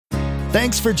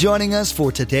Thanks for joining us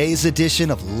for today's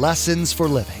edition of Lessons for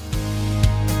Living.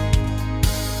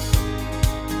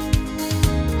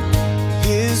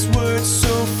 His word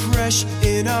so fresh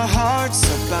in our hearts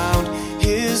abound.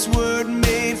 His word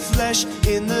made flesh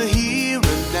in the here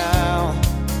and now.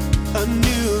 A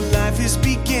new life is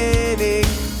beginning.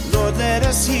 Lord, let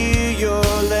us hear your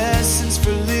lessons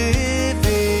for living.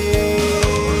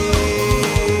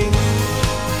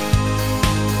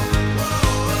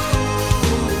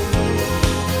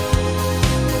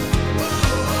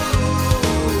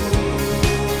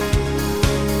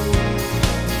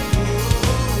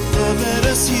 Lord, let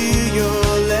us hear your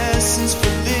lessons for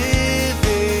living.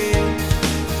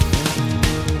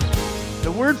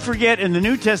 The word forget in the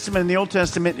New Testament and the Old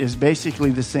Testament is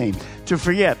basically the same. To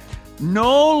forget.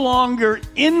 No longer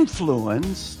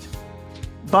influenced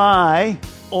by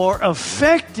or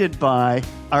affected by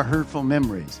our hurtful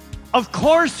memories. Of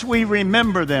course we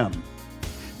remember them,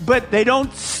 but they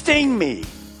don't sting me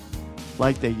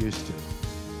like they used to.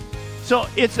 So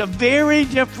it's a very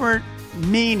different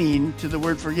meaning to the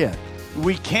word forget.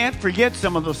 We can't forget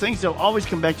some of those things. They'll always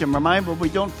come back to my mind, but we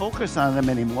don't focus on them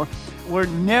anymore. We're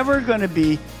never going to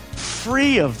be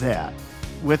free of that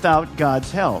without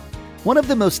God's help. One of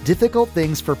the most difficult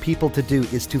things for people to do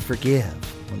is to forgive.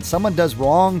 When someone does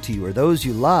wrong to you or those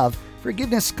you love,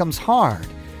 forgiveness comes hard.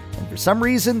 And for some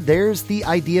reason, there's the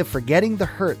idea of forgetting the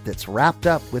hurt that's wrapped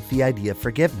up with the idea of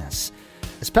forgiveness.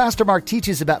 As Pastor Mark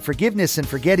teaches about forgiveness and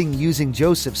forgetting using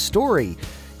Joseph's story,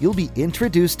 you'll be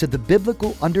introduced to the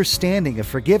biblical understanding of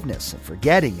forgiveness and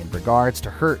forgetting in regards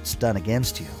to hurts done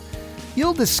against you.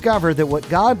 You'll discover that what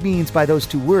God means by those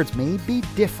two words may be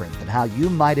different than how you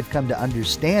might have come to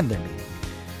understand their meaning.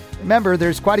 Remember,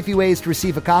 there's quite a few ways to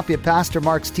receive a copy of Pastor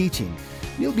Mark's teaching.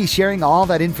 We'll be sharing all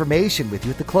that information with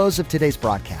you at the close of today's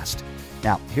broadcast.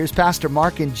 Now, here's Pastor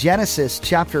Mark in Genesis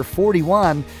chapter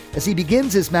 41 as he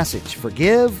begins his message,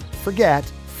 Forgive, Forget,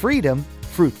 Freedom,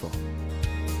 Fruitful.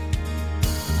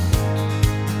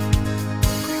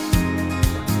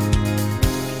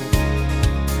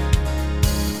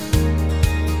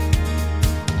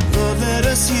 Let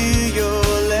us hear your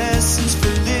lessons for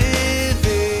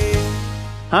living.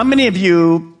 How many of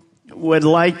you would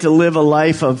like to live a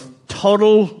life of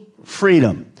total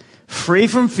freedom? Free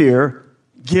from fear,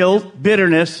 guilt,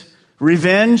 bitterness,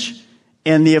 revenge,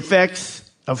 and the effects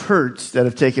of hurts that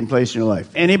have taken place in your life.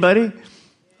 Anybody?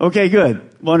 Okay, good.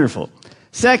 Wonderful.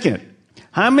 Second,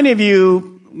 how many of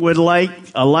you would like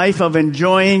a life of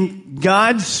enjoying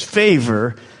God's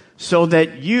favor so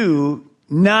that you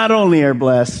not only are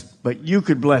blessed, but you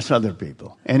could bless other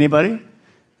people? Anybody?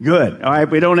 Good. All right,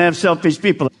 we don't have selfish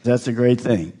people. That's a great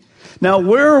thing. Now,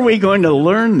 where are we going to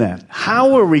learn that?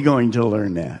 How are we going to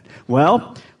learn that?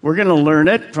 Well, we're going to learn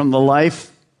it from the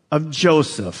life of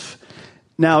Joseph.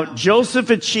 Now,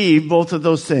 Joseph achieved both of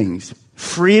those things,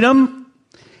 freedom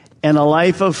and a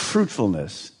life of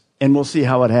fruitfulness. And we'll see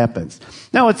how it happens.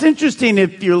 Now, it's interesting,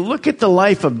 if you look at the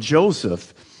life of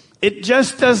Joseph, it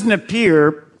just doesn't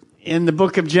appear in the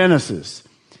book of Genesis.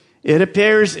 It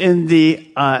appears in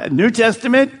the New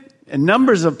Testament in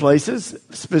numbers of places,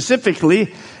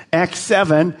 specifically Acts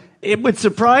 7. It would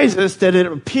surprise us that it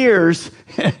appears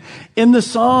in the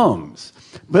Psalms.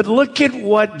 But look at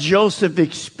what Joseph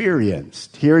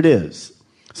experienced. Here it is,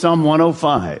 Psalm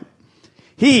 105.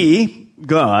 He,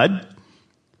 God,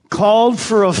 called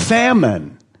for a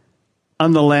famine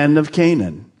on the land of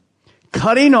Canaan,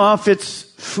 cutting off its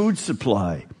food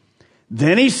supply.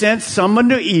 Then he sent someone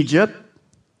to Egypt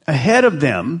ahead of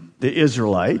them, the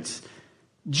Israelites,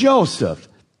 Joseph,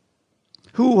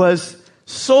 who was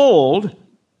sold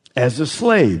as a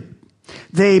slave.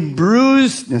 They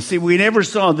bruised, now see, we never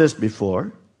saw this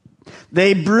before.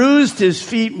 They bruised his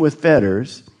feet with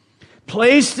fetters,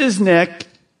 placed his neck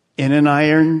in an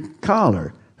iron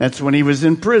collar. That's when he was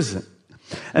in prison.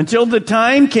 Until the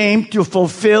time came to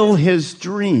fulfill his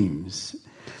dreams.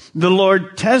 The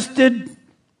Lord tested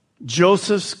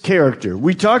Joseph's character.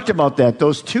 We talked about that,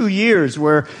 those 2 years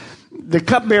where the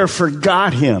cupbearer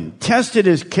forgot him, tested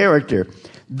his character.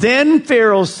 Then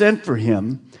Pharaoh sent for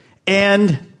him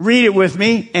and, read it with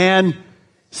me, and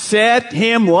set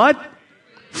him what?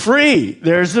 Free.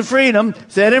 There's the freedom.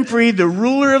 Set him free. The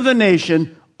ruler of the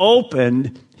nation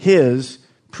opened his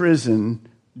prison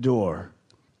door.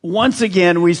 Once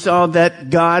again, we saw that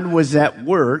God was at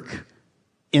work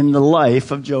in the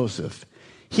life of Joseph.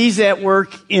 He's at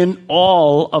work in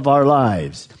all of our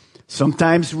lives.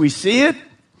 Sometimes we see it,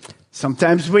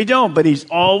 sometimes we don't, but he's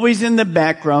always in the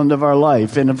background of our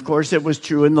life. And of course, it was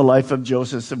true in the life of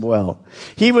Joseph as well.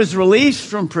 He was released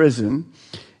from prison,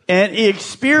 and he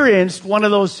experienced one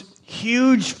of those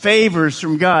huge favors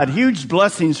from God, huge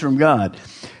blessings from God.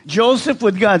 Joseph,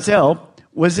 with God's help,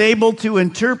 was able to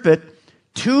interpret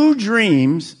 2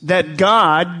 dreams that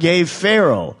God gave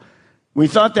Pharaoh. We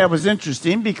thought that was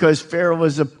interesting because Pharaoh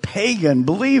was a pagan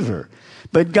believer.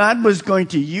 But God was going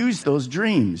to use those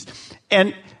dreams.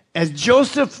 And as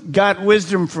Joseph got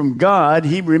wisdom from God,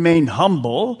 he remained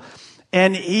humble,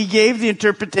 and he gave the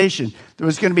interpretation. There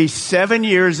was going to be 7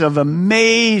 years of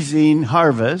amazing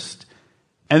harvest,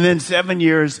 and then 7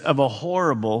 years of a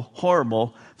horrible,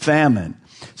 horrible famine.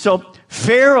 So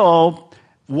Pharaoh,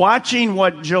 watching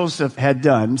what Joseph had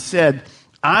done, said,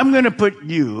 I'm going to put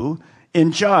you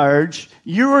in charge.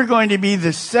 You are going to be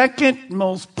the second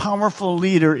most powerful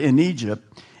leader in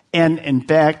Egypt, and in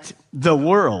fact, the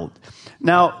world.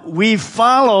 Now, we've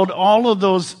followed all of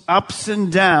those ups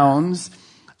and downs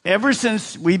ever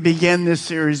since we began this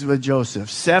series with Joseph.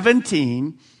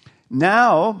 17.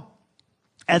 Now,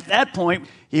 at that point,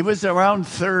 he was around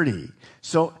 30.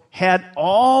 So had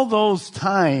all those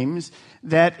times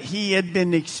that he had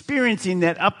been experiencing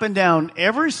that up and down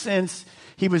ever since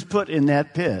he was put in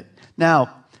that pit.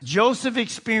 Now, Joseph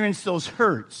experienced those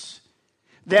hurts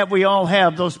that we all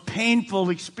have, those painful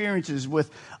experiences with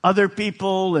other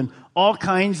people and all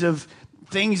kinds of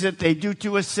things that they do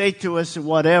to us, say to us,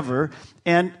 whatever.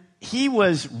 And he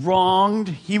was wronged,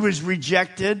 he was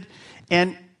rejected,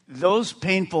 and those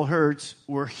painful hurts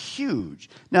were huge.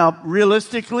 Now,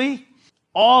 realistically,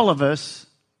 all of us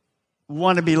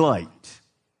want to be liked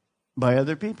by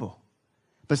other people.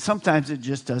 But sometimes it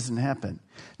just doesn't happen.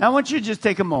 Now, I want you to just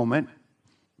take a moment,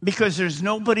 because there's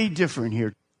nobody different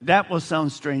here. That will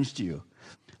sound strange to you.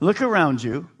 Look around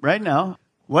you right now.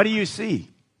 What do you see?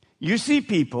 You see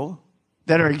people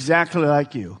that are exactly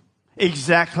like you,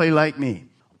 exactly like me.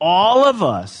 All of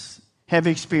us have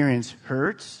experienced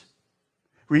hurts,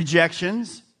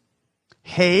 rejections,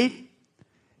 hate,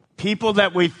 people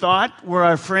that we thought were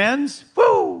our friends,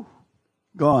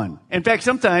 gone. In fact,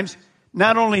 sometimes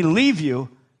not only leave you,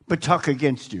 but talk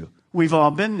against you. We've all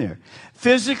been there.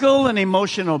 Physical and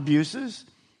emotional abuses,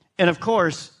 and of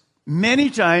course, many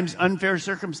times unfair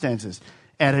circumstances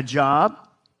at a job,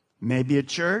 maybe at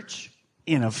church,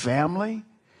 in a family.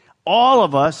 All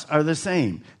of us are the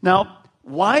same. Now,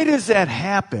 why does that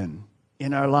happen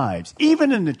in our lives?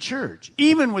 Even in the church,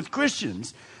 even with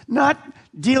Christians, not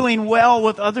dealing well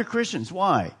with other Christians.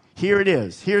 Why? Here it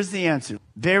is. Here's the answer.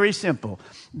 Very simple.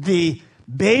 The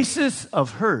basis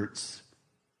of hurts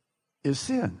is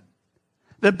sin.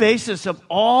 The basis of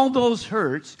all those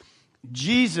hurts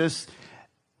Jesus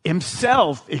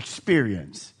himself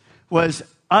experienced was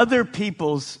other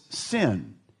people's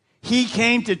sin. He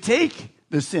came to take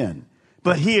the sin,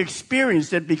 but he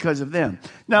experienced it because of them.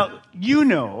 Now, you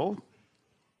know,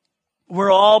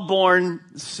 we're all born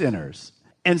sinners.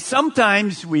 And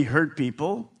sometimes we hurt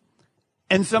people,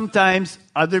 and sometimes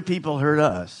other people hurt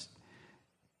us.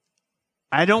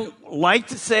 I don't like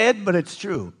to say it, but it's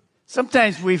true.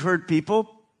 Sometimes we've hurt people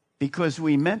because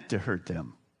we meant to hurt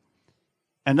them.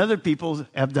 And other people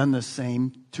have done the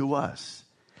same to us.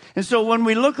 And so when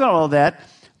we look at all that,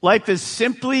 life is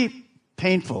simply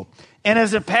painful. And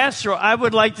as a pastor, I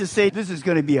would like to say this is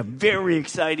going to be a very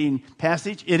exciting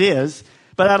passage. It is.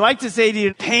 But I'd like to say to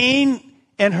you, pain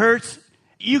and hurts,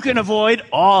 you can avoid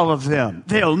all of them.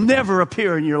 They'll never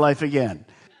appear in your life again.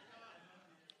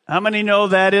 How many know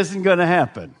that isn't going to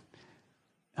happen?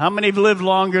 How many have lived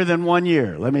longer than 1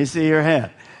 year? Let me see your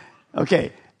hand.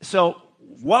 Okay, so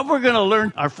what we're going to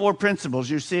learn are 4 principles.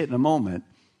 You'll see it in a moment.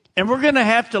 And we're going to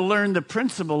have to learn the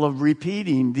principle of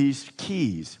repeating these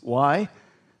keys. Why?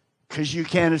 Because you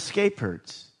can't escape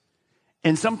hurts.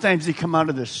 And sometimes they come out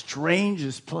of the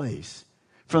strangest place,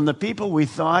 from the people we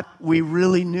thought we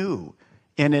really knew.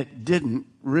 And it didn't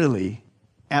really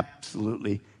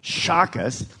absolutely shock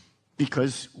us,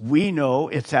 because we know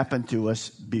it's happened to us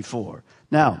before.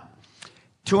 Now,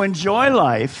 to enjoy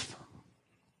life,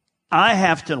 I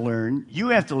have to learn, you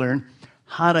have to learn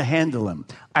how to handle them.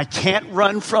 I can't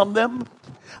run from them.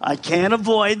 I can't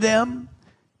avoid them.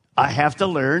 I have to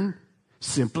learn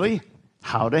simply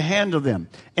how to handle them.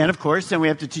 And of course, then we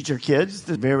have to teach our kids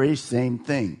the very same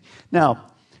thing. Now,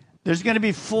 there's going to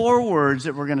be 4 words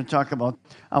that we're going to talk about.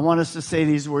 I want us to say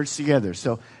these words together.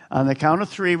 So on the count of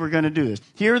 3, we're going to do this.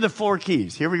 Here are the 4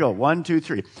 keys. Here we go. 1, 2,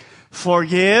 3.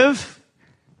 Forgive,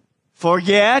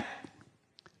 forget,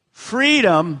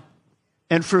 freedom,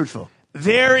 and fruitful.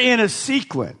 They're in a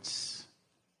sequence.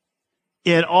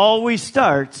 It always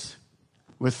starts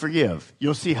with forgive.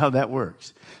 You'll see how that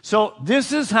works. So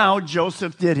this is how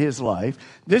Joseph did his life.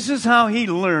 This is how he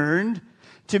learned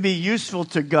to be useful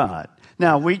to God.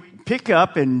 Now, we pick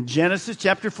up in Genesis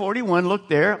chapter 41. Look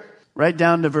there, right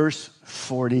down to verse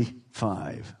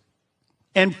 45.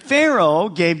 And Pharaoh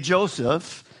gave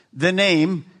Joseph the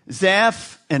name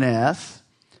Zaphanath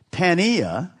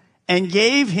Paneah, and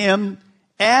gave him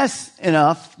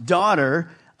Asenath, daughter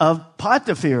of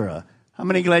Potiphera. How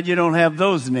many glad you don't have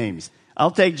those names?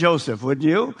 I'll take Joseph, wouldn't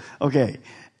you? Okay.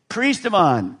 Priest of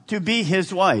On, to be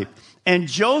his wife. And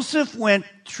Joseph went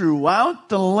throughout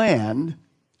the land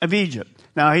of Egypt.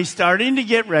 Now he's starting to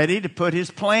get ready to put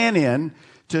his plan in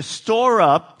to store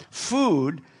up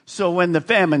food so when the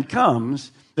famine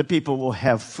comes, the people will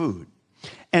have food.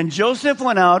 And Joseph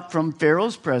went out from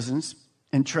Pharaoh's presence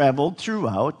and traveled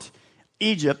throughout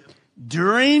Egypt.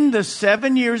 During the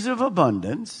 7 years of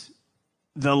abundance,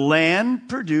 the land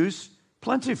produced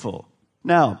plentiful.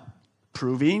 Now,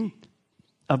 proving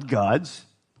of God's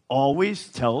always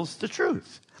tells the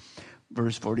truth.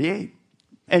 Verse 48.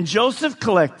 And Joseph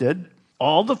collected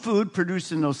all the food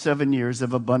produced in those 7 years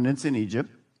of abundance in Egypt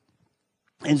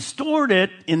and stored it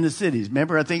in the cities.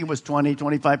 Remember, I think it was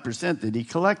 25% that he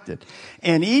collected.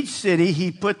 And each city,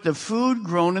 he put the food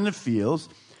grown in the fields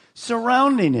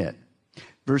surrounding it.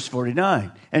 Verse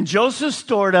 49. And Joseph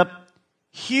stored up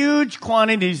huge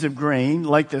quantities of grain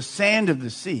like the sand of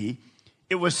the sea.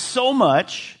 It was so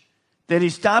much that he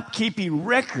stopped keeping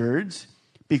records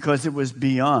because it was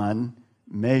beyond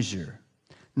measure.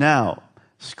 Now,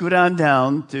 scoot on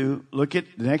down to look at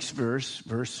the next verse,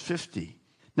 verse 50.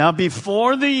 Now,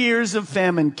 before the years of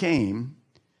famine came,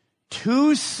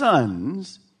 2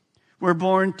 sons were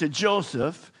born to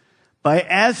Joseph by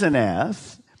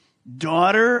Asenath,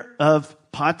 daughter of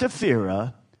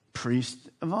Potiphera, priest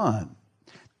of On.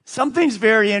 Something's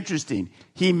very interesting.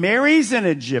 He marries an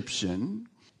Egyptian,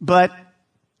 but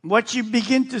what you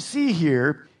begin to see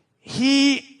here,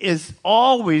 he is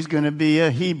always going to be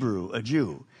a Hebrew, a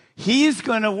Jew. He's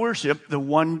going to worship the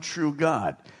one true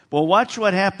God. Well, watch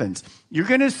what happens. You're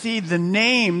going to see the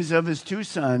names of his 2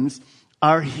 sons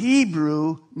are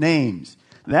Hebrew names.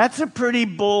 That's a pretty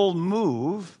bold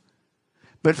move,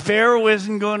 but Pharaoh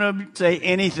isn't going to say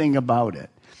anything about it.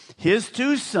 His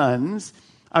 2 sons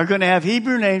are going to have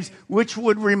Hebrew names, which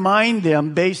would remind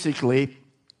them, basically,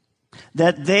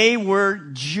 that they were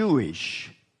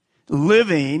Jewish,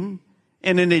 living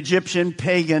in an Egyptian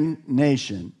pagan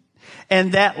nation.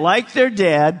 And that, like their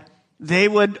dad, they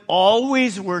would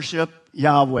always worship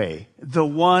Yahweh, the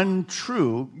one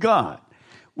true God,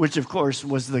 which, of course,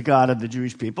 was the God of the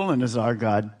Jewish people and is our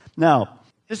God. Now,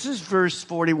 this is verse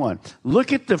 41.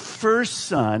 Look at the first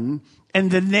son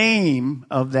and the name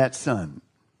of that son.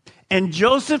 And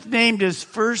Joseph named his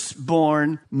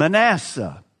firstborn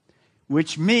Manasseh,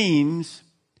 which means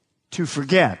to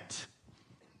forget,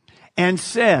 and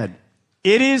said,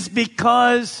 it is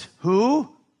because who?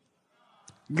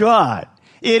 God.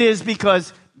 It is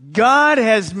because God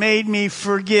has made me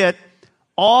forget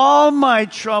all my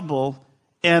trouble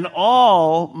and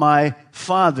all my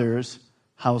father's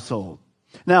household.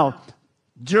 Now,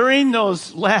 during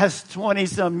those last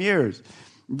 20-some years,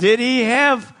 did he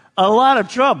have a lot of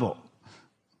trouble?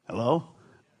 Hello?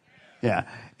 Yeah.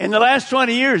 In the last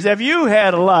 20 years, have you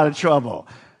had a lot of trouble?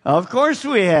 Of course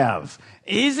we have.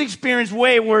 He's experienced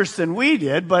way worse than we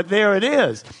did, but there it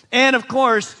is. And of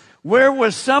course, where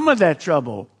was some of that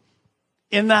trouble?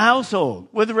 In the household,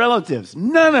 with relatives.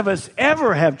 None of us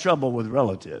ever have trouble with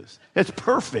relatives. It's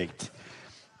perfect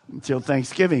until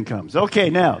Thanksgiving comes. Okay,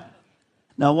 now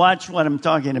watch what I'm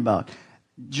talking about.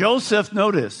 Joseph,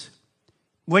 notice,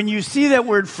 when you see that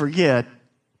word forget,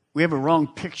 we have a wrong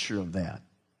picture of that.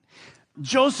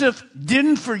 Joseph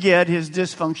didn't forget his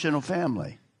dysfunctional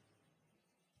family.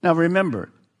 Now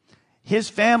remember, his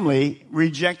family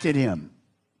rejected him.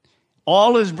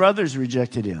 All his brothers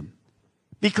rejected him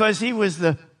because he was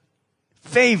the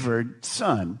favored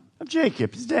son of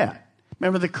Jacob, his dad.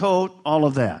 Remember the coat, all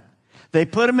of that. They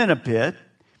put him in a pit,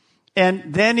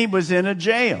 and then he was in a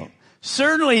jail.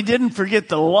 Certainly he didn't forget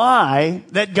the lie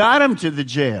that got him to the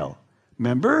jail.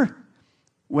 Remember?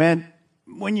 When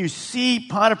you see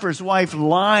Potiphar's wife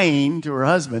lying to her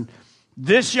husband,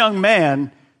 this young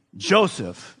man,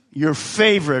 Joseph, your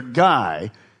favorite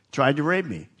guy, tried to rape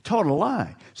me. Total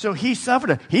lie. So he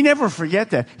suffered it. He never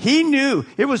forget that. He knew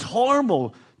it was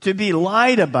horrible to be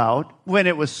lied about when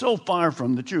it was so far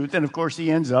from the truth. And of course,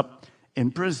 he ends up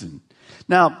in prison.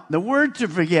 Now, the word to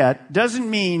forget doesn't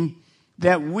mean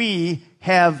that we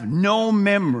have no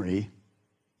memory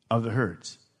of the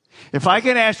hurts. If I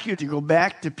could ask you to go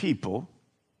back to people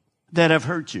that have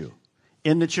hurt you,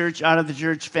 in the church, out of the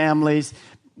church, families,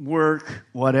 work,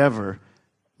 whatever,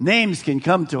 names can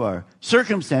come to our,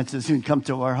 circumstances can come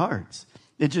to our hearts.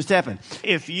 It just happened.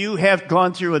 If you have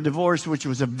gone through a divorce, which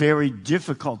was a very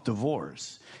difficult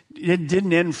divorce, it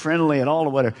didn't end friendly at all or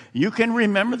whatever, you can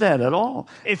remember that at all.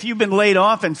 If you've been laid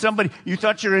off and you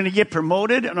thought you were going to get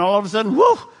promoted and all of a sudden,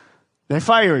 whoo, They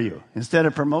fire you instead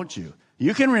of promote you.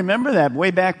 You can remember that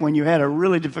way back when you had a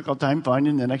really difficult time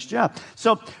finding the next job.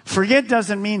 So forget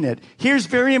doesn't mean that. Here's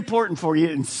very important for you,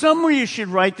 and somewhere you should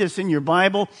write this in your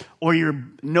Bible or your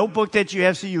notebook that you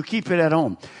have so you keep it at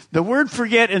home. The word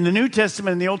forget in the New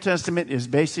Testament and the Old Testament is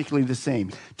basically the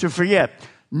same. To forget.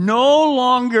 No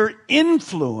longer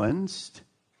influenced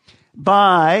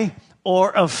by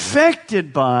or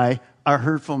affected by our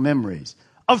hurtful memories.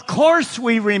 Of course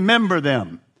we remember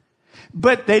them,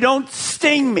 but they don't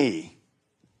sting me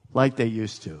like they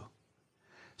used to.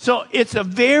 So it's a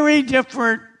very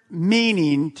different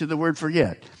meaning to the word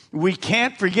forget. We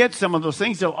can't forget some of those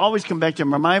things. They'll always come back to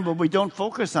our mind, but we don't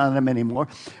focus on them anymore.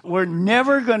 We're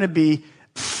never going to be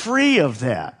free of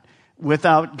that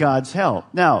without God's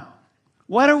help. Now,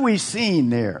 what are we seeing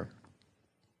there?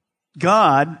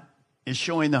 God is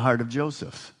showing the heart of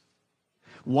Joseph.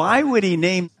 Why would he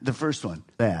name the first one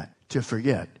that? To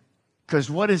forget. Because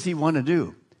what does he want to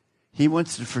do? He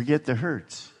wants to forget the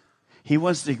hurts. He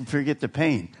wants to forget the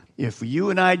pain. If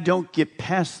you and I don't get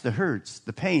past the hurts,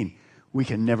 the pain, we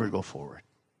can never go forward.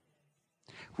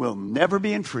 We'll never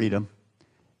be in freedom,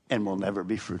 and we'll never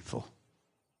be fruitful.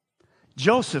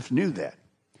 Joseph knew that.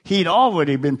 He'd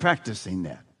already been practicing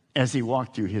that as he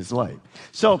walked through his life.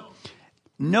 So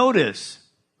notice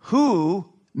who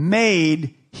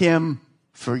made him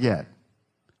forget.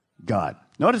 God.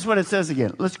 Notice what it says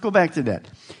again. Let's go back to that.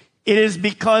 It is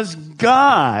because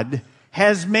God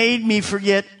has made me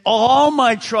forget all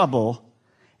my trouble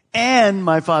and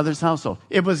my father's household.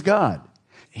 It was God.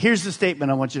 Here's the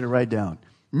statement I want you to write down.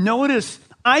 Notice,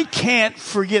 I can't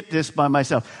forget this by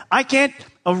myself. I can't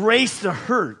erase the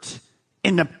hurt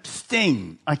and the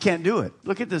sting. I can't do it.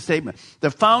 Look at the statement.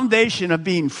 The foundation of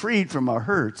being freed from our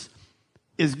hurts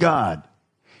is God.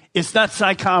 It's not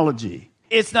psychology.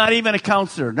 It's not even a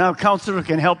counselor. Now, a counselor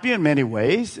can help you in many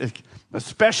ways,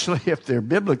 especially if they're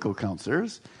biblical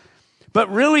counselors. But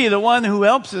really, the one who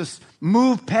helps us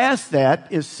move past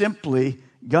that is simply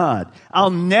God.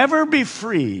 I'll never be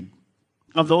freed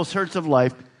of those hurts of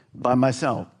life by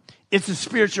myself. It's a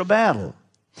spiritual battle.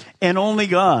 And only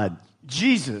God,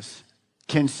 Jesus,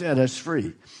 can set us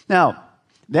free. Now,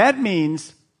 that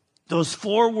means those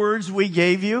 4 words we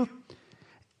gave you,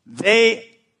 they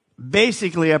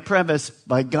basically are premised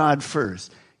by God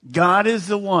first. God is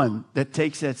the one that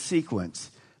takes that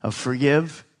sequence of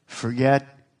forgive,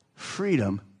 forget,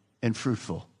 freedom, and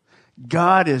fruitful.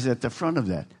 God is at the front of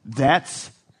that. That's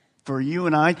for you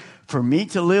and I. For me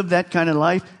to live that kind of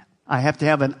life, I have to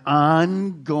have an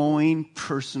ongoing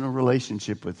personal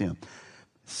relationship with Him.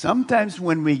 Sometimes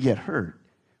when we get hurt,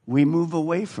 we move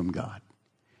away from God.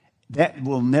 That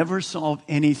will never solve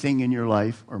anything in your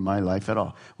life or my life at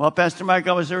all. Well, Pastor Mike,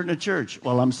 I was hurt in a church.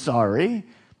 Well, I'm sorry.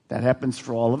 That happens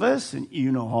for all of us, and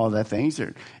you know all that things.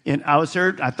 And I was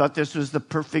hurt. I thought this was the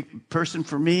perfect person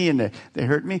for me, and they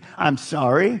hurt me. I'm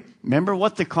sorry. Remember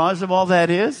what the cause of all that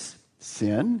is?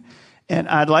 Sin. And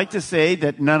I'd like to say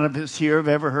that none of us here have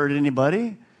ever hurt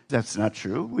anybody. That's not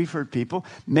true. We've hurt people.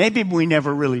 Maybe we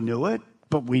never really knew it,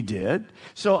 but we did.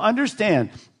 So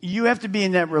understand, you have to be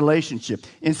in that relationship.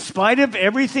 In spite of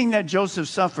everything that Joseph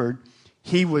suffered,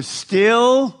 he was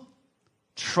still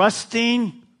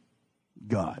trusting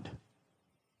God.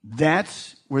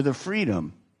 That's where the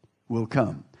freedom will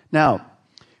come. Now,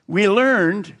 we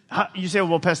learned, you say,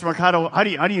 well, Pastor Mark, how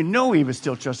do you know he was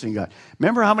still trusting God?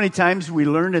 Remember how many times we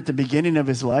learned at the beginning of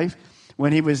his life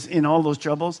when he was in all those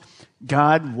troubles?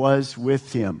 God was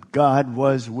with him. God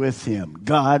was with him.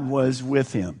 God was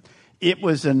with him. It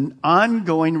was an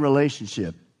ongoing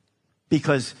relationship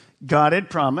because God had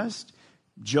promised,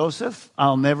 Joseph,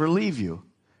 I'll never leave you.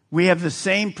 We have the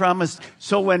same promise.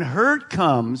 So when hurt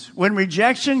comes, when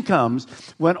rejection comes,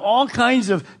 when all kinds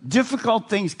of difficult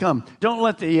things come, don't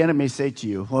let the enemy say to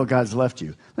you, well, God's left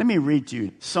you. Let me read to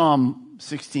you Psalm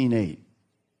 16:8.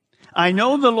 I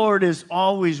know the Lord is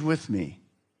always with me.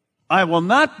 I will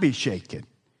not be shaken,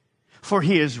 for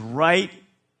he is right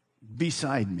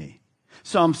beside me.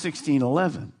 Psalm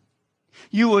 16:11.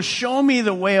 You will show me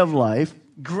the way of life,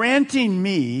 granting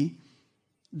me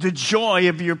the joy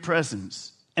of your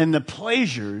presence and the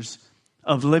pleasures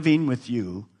of living with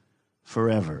you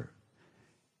forever.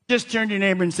 Just turn to your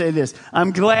neighbor and say this.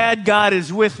 I'm glad God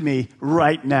is with me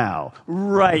right now.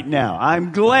 Right now.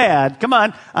 I'm glad. Come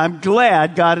on. I'm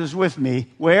glad God is with me.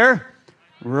 Where?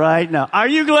 Right now. Are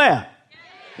you glad?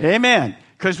 Amen.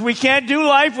 Because we can't do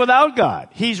life without God.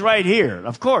 He's right here.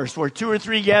 Of course, where 2 or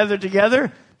 3 gather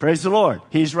together, praise the Lord.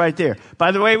 He's right there.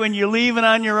 By the way, when you leave and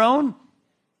on your own,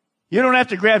 you don't have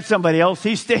to grab somebody else.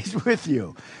 He stays with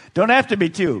you. Don't have to be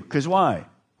 2. Because why?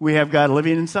 We have God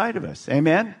living inside of us.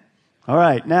 Amen? All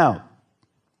right. Now,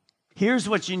 Here's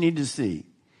what you need to see.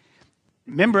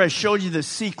 Remember, I showed you the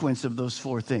sequence of those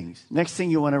 4 things. Next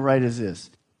thing you want to write is this.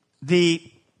 The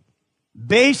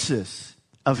basis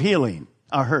of healing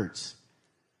are hurts.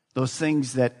 Those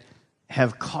things that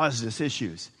have caused us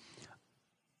issues.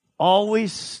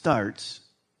 Always starts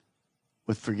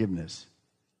with forgiveness.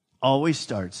 Always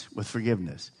starts with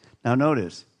forgiveness. Now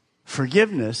notice,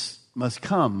 forgiveness must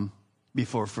come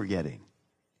before forgetting.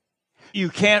 You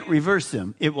can't reverse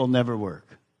them. It will never work.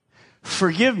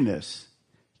 Forgiveness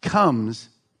comes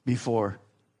before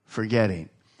forgetting.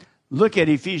 Look at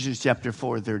Ephesians chapter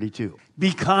 4:32.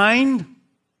 Be kind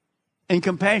and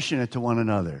compassionate to one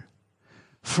another,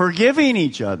 forgiving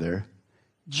each other,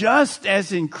 just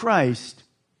as in Christ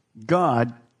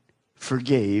God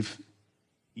forgave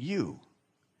you.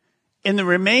 In the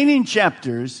remaining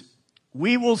chapters,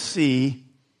 we will see,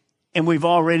 and we've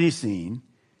already seen,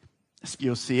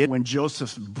 you'll see it when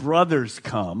Joseph's brothers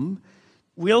come,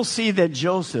 we'll see that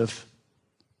Joseph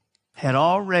had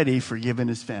already forgiven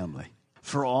his family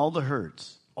for all the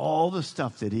hurts, all the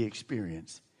stuff that he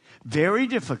experienced. Very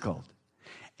difficult.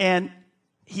 And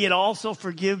he had also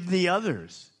forgiven the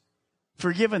others,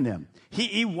 forgiven them.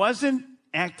 He wasn't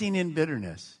acting in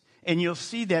bitterness. And you'll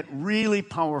see that really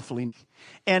powerfully.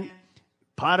 And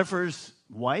Potiphar's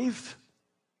wife,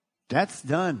 that's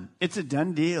done. It's a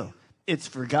done deal. It's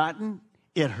forgotten.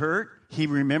 It hurt. He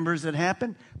remembers it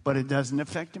happened, but it doesn't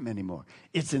affect him anymore.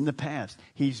 It's in the past.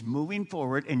 He's moving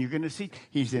forward, and you're going to see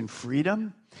he's in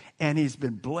freedom, and he's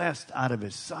been blessed out of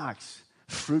his socks,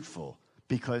 fruitful,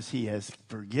 because he has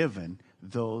forgiven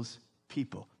those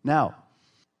people. Now,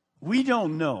 we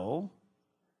don't know,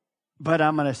 but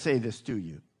I'm going to say this to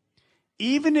you.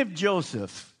 Even if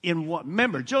Joseph,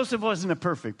 remember, Joseph wasn't a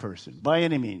perfect person by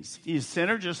any means. He's a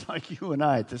sinner just like you and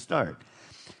I at the start.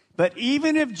 But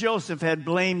even if Joseph had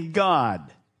blamed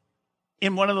God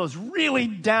in one of those really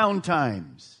down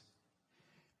times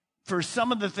for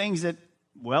some of the things that,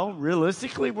 well,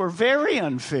 realistically were very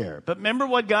unfair. But remember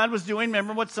what God was doing?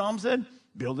 Remember what Psalm said?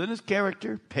 Building his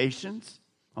character, patience,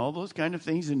 all those kind of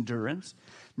things, endurance.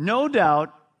 No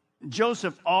doubt,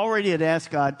 Joseph already had asked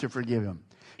God to forgive him.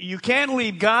 You can't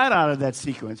leave God out of that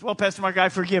sequence. Well, Pastor Mark, I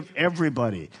forgive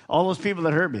everybody, all those people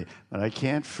that hurt me, but I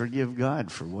can't forgive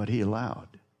God for what he allowed.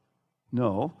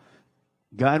 No,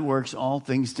 God works all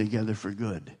things together for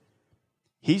good.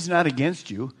 He's not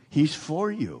against you. He's for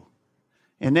you.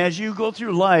 And as you go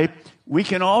through life, we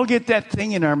can all get that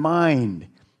thing in our mind.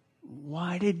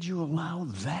 Why did you allow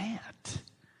that?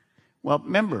 Well,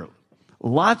 remember,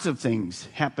 lots of things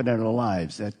happen in our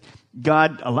lives that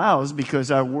God allows because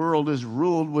our world is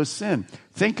ruled with sin.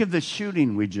 Think of the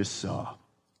shooting we just saw.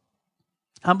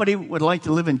 How many would like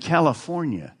to live in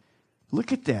California?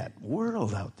 Look at that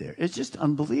world out there. It's just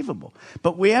unbelievable.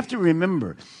 But we have to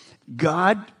remember,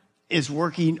 God is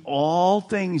working all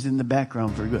things in the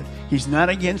background for good. He's not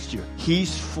against you.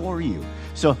 He's for you.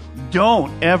 So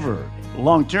don't ever,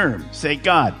 long term, say,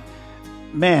 God,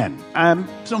 man, I'm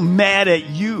so mad at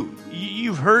you.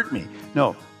 You've hurt me.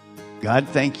 No, God,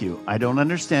 thank you. I don't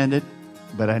understand it,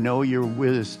 but I know your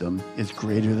wisdom is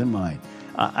greater than mine.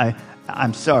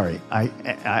 I'm sorry.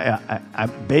 I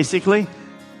basically,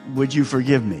 would you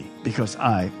forgive me because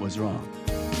I was wrong?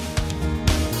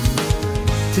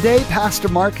 Today, Pastor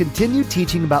Mark continued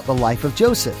teaching about the life of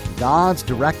Joseph. God's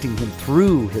directing him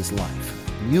through his life.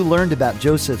 You learned about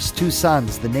Joseph's 2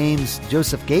 sons, the names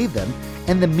Joseph gave them,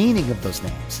 and the meaning of those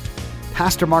names.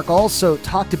 Pastor Mark also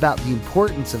talked about the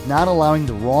importance of not allowing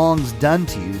the wrongs done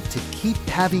to you to keep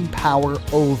having power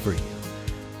over you.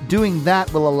 Doing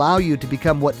that will allow you to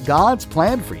become what God's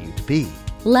planned for you to be.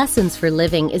 Lessons for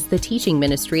Living is the teaching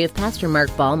ministry of Pastor Mark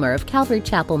Balmer of Calvary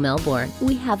Chapel, Melbourne.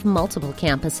 We have multiple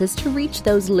campuses to reach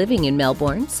those living in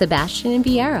Melbourne, Sebastian, and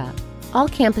Viera. All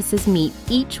campuses meet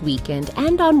each weekend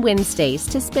and on Wednesdays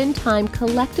to spend time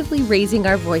collectively raising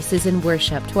our voices in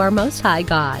worship to our Most High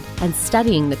God and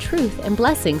studying the truth and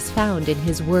blessings found in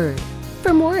His Word.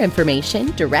 For more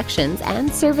information, directions,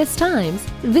 and service times,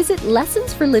 visit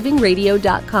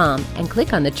lessonsforlivingradio.com and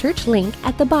click on the church link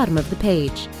at the bottom of the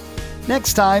page.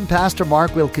 Next time, Pastor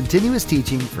Mark will continue his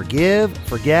teaching, Forgive,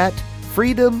 Forget,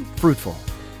 Freedom, Fruitful.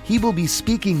 He will be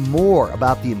speaking more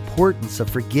about the importance of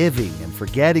forgiving and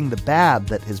forgetting the bad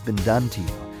that has been done to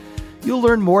you. You'll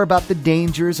learn more about the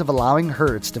dangers of allowing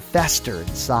hurts to fester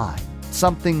inside,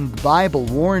 something the Bible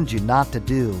warns you not to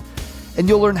do. And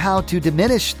you'll learn how to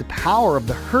diminish the power of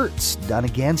the hurts done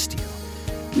against you.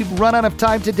 We've run out of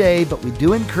time today, but we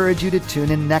do encourage you to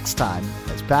tune in next time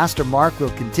as Pastor Mark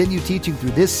will continue teaching through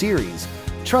this series,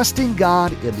 Trusting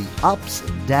God in the Ups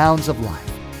and Downs of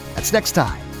Life. That's next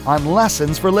time on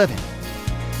Lessons for Living.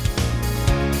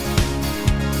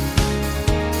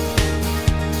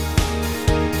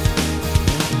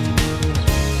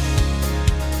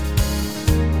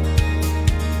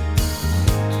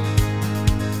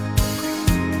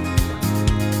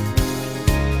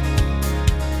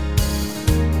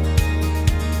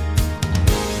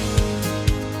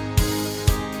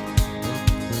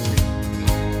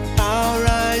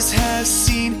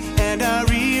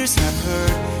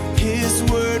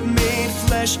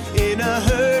 flesh in a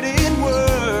hurting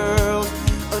world.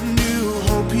 A new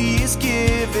hope he is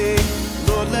giving.